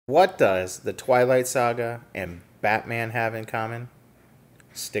What does the Twilight Saga and Batman have in common?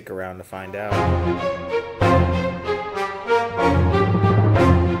 Stick around to find out.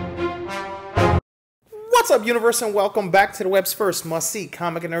 What's up, Universe, and welcome back to the web's first must-see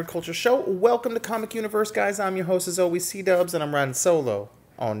comic and nerd culture show. Welcome to Comic Universe, guys. I'm your host, as always, C-Dubs, and I'm riding solo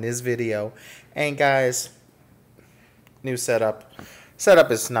on this video. And, guys, new setup.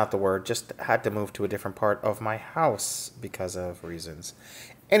 Setup is not the word. Just had to move to a different part of my house because of reasons.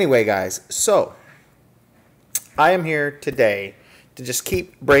 Anyway, guys, so I am here today to just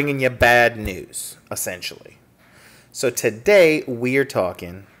keep bringing you bad news, essentially. So today we are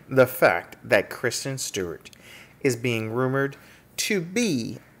talking the fact that Kristen Stewart is being rumored to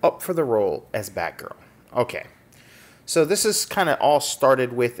be up for the role as Batgirl. Okay, so this is kind of all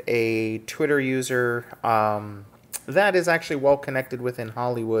started with a Twitter user that is actually well connected within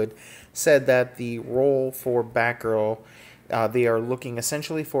Hollywood, said that the role for Batgirl, they are looking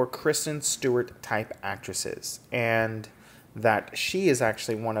essentially for Kristen Stewart type actresses, and that she is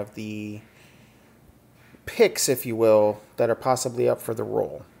actually one of the picks, if you will, that are possibly up for the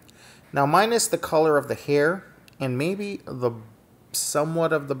role. Now, minus the color of the hair and maybe the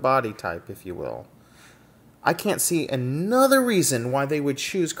somewhat of the body type, if you will, I can't see another reason why they would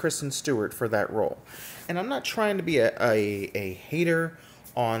choose Kristen Stewart for that role. And I'm not trying to be a hater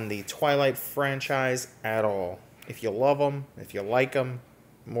on the Twilight franchise at all. If you love them, if you like them,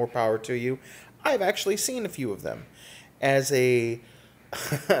 more power to you. I've actually seen a few of them. As a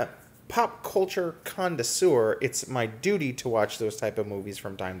pop culture connoisseur, it's my duty to watch those type of movies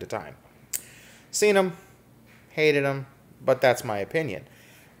from time to time. Seen them, hated them, but that's my opinion.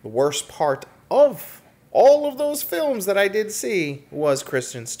 The worst part of all of those films that I did see was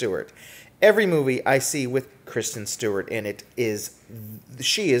Kristen Stewart. Every movie I see with Kristen Stewart in it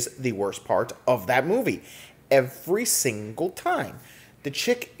she is the worst part of that movie. Every single time. The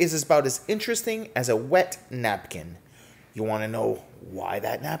chick is about as interesting as a wet napkin. You want to know why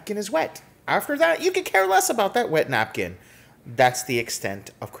that napkin is wet. After that, you could care less about that wet napkin. That's the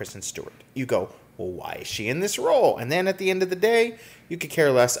extent of Kristen Stewart. You go, well, why is she in this role? And then at the end of the day, you could care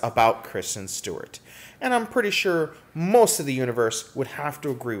less about Kristen Stewart. And I'm pretty sure most of the universe would have to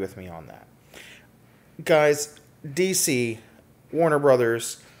agree with me on that. Guys, DC, Warner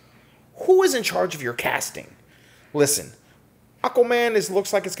Brothers, who is in charge of your casting? Listen, Aquaman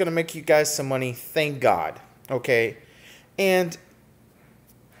looks like it's going to make you guys some money. Thank God. Okay? And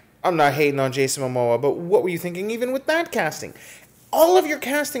I'm not hating on Jason Momoa, but what were you thinking even with that casting? All of your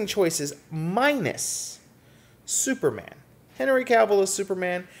casting choices minus Superman. Henry Cavill as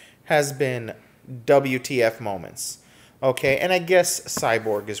Superman has been WTF moments. Okay, and I guess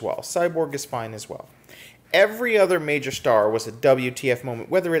Cyborg as well. Cyborg is fine as well. Every other major star was a WTF moment.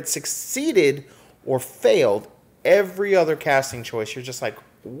 Whether it succeeded or failed, every other casting choice, you're just like,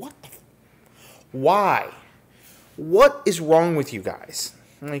 what the why? What is wrong with you guys?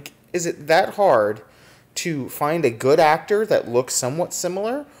 Like, is it that hard to find a good actor that looks somewhat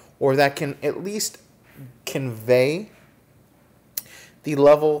similar, or that can at least convey the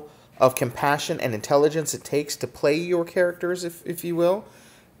level of compassion and intelligence it takes to play your characters, if you will?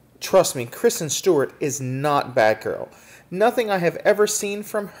 Trust me, Kristen Stewart is not Batgirl. Nothing I have ever seen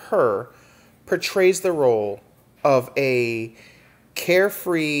from her portrays the role of a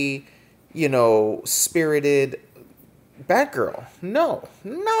carefree, spirited Batgirl.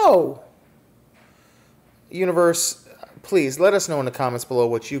 No. Universe, please let us know in the comments below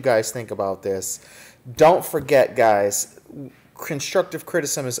what you guys think about this. Don't forget, guys, constructive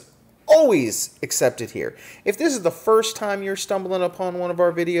criticism is always accepted here. If this is the first time you're stumbling upon one of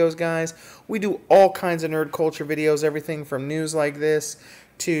our videos, guys, we do all kinds of nerd culture videos, everything from news like this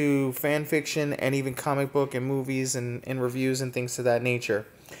to fan fiction and even comic book and movies and reviews and things to that nature.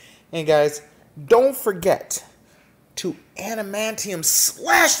 And guys, don't forget to adamantium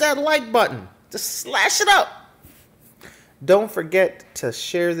slash that like button. Just slash it up. Don't forget to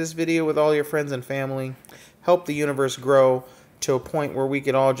share this video with all your friends and family. Help the universe grow to a point where we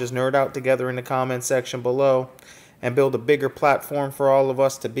can all just nerd out together in the comment section below and build a bigger platform for all of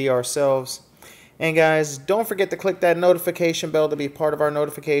us to be ourselves. And guys, don't forget to click that notification bell to be part of our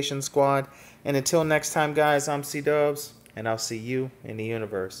notification squad. And until next time, guys, I'm C-Dubs, and I'll see you in the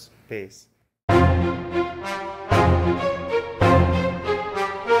universe. Peace.